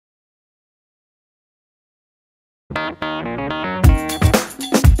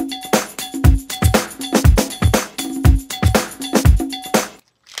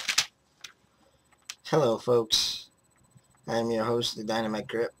Hello folks, I'm your host, the Dynamite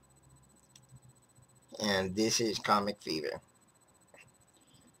Grip, and this is Comic Fever.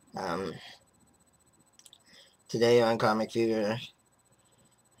 Um, Today on Comic Fever,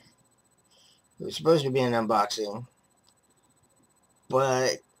 it was supposed to be an unboxing,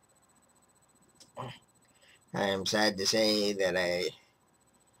 but I am sad to say that I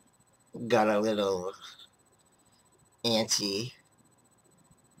got a little antsy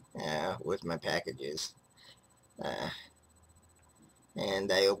with my packages,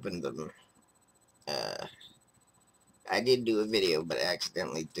 and I opened them. I did do a video, but I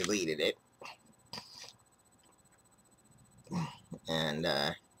accidentally deleted it, and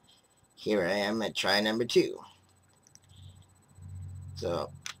here I am at try number 2.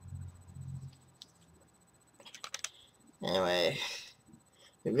 So, anyway,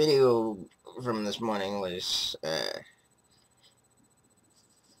 the video from this morning was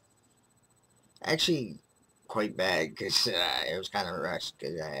actually quite bad because it was kind of rushed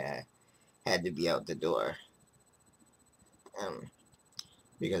because I had to be out the door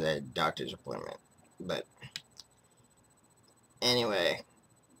because I had a doctor's appointment. But anyway,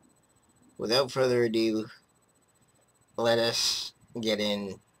 without further ado, let us get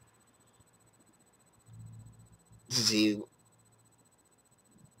in to see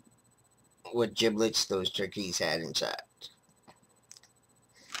what giblets those turkeys had inside.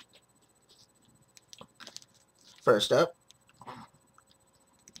 First up,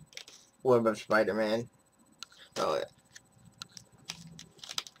 Web of Spider-Man. Oh,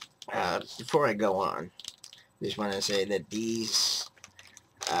 before I go on, I just want to say that these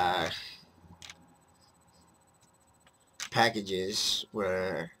packages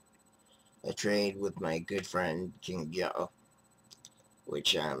were a trade with my good friend King Joe,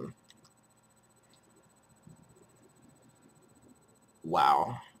 which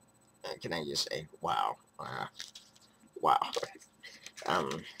wow, can I just say wow, wow.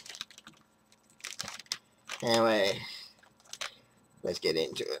 Anyway, let's get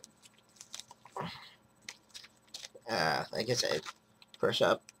into it. Like I said, first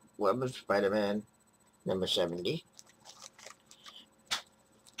up, Web of Spider-Man number 70.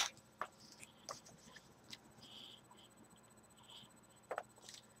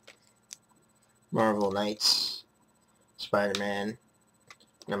 Marvel Knights Spider-Man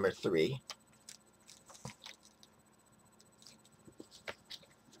number 3.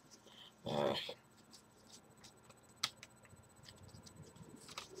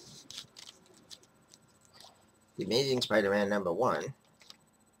 The Amazing Spider-Man number 1,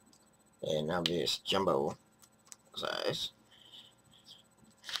 an obvious jumbo size.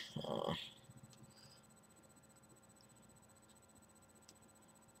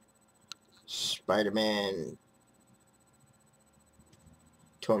 Spider-Man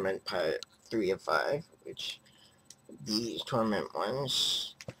Torment Pilot 3 of 5, which these Torment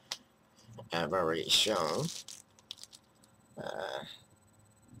ones I've already shown.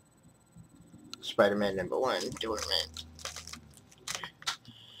 Spider-Man number 1, Torment.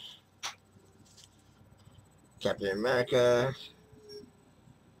 Captain America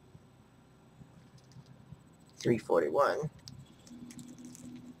 341.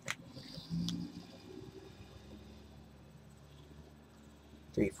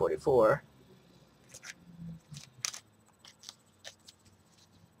 $344.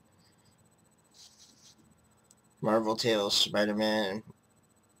 Marvel Tales Spider-Man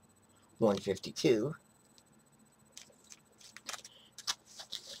 152.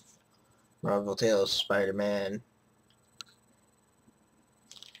 Marvel Tales Spider-Man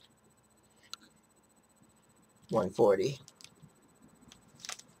 140.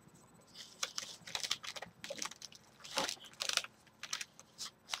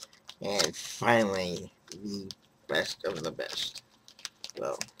 And finally, the best of the best.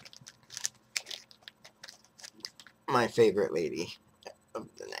 Well, my favorite lady of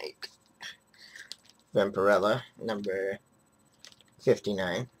the night. Vampirella, number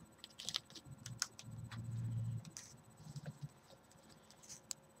 59.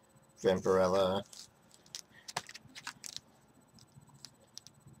 Vampirella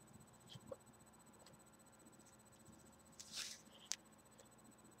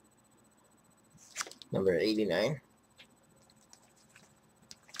number 89.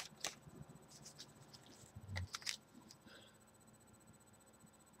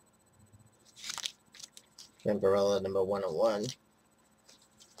 Vampirella number 101.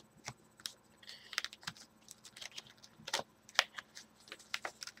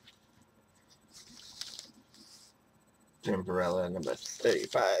 Vampirella number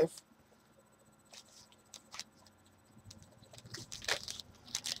 35.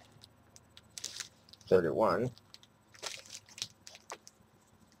 31,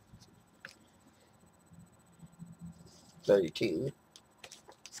 32,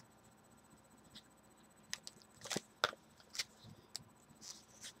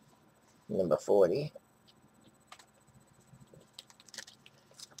 40,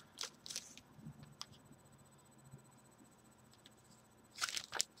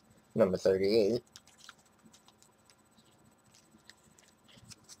 number 38,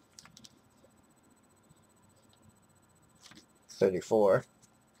 34,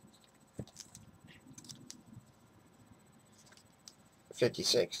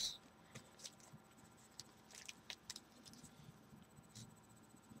 56,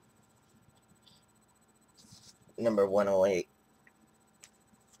 number 108,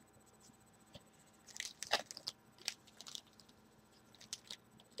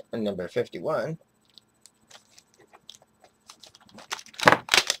 and number 51,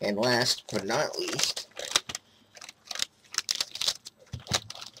 and last but not least,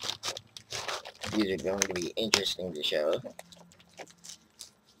 these are going to be interesting to show.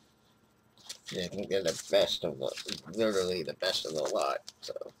 I think they're the best of the, literally the best of the lot.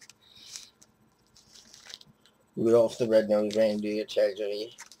 So, Rudolph the Red-Nosed Reindeer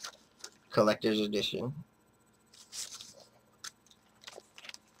Treasury Collector's Edition.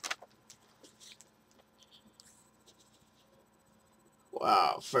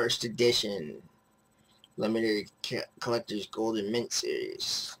 Wow, first edition limited collector's Golden Mint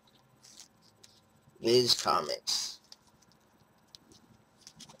series. Viz Comics.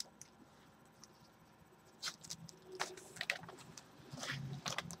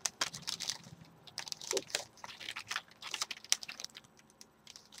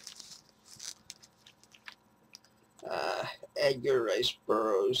 Edgar Rice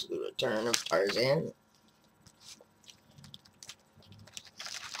Burroughs' The Return of Tarzan.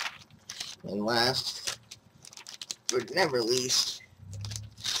 And last but never least,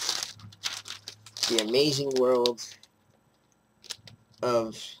 The Amazing World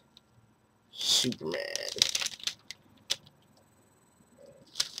of Superman.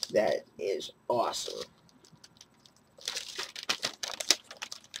 That is awesome.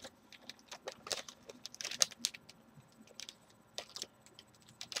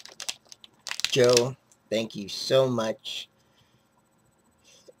 Joe, thank you so much.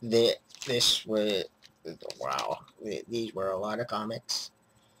 This was, wow, these were a lot of comics,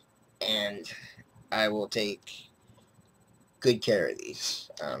 and I will take good care of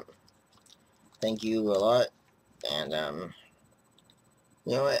these. Thank you a lot, and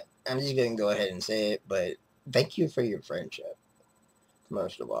you know what, I'm just going to go ahead and say it, but thank you for your friendship,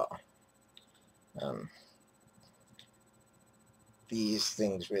 most of all. These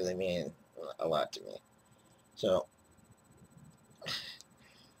things really mean a lot to me. So,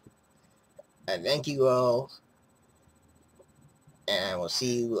 I thank you all, and I will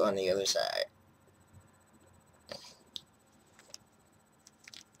see you on the other side.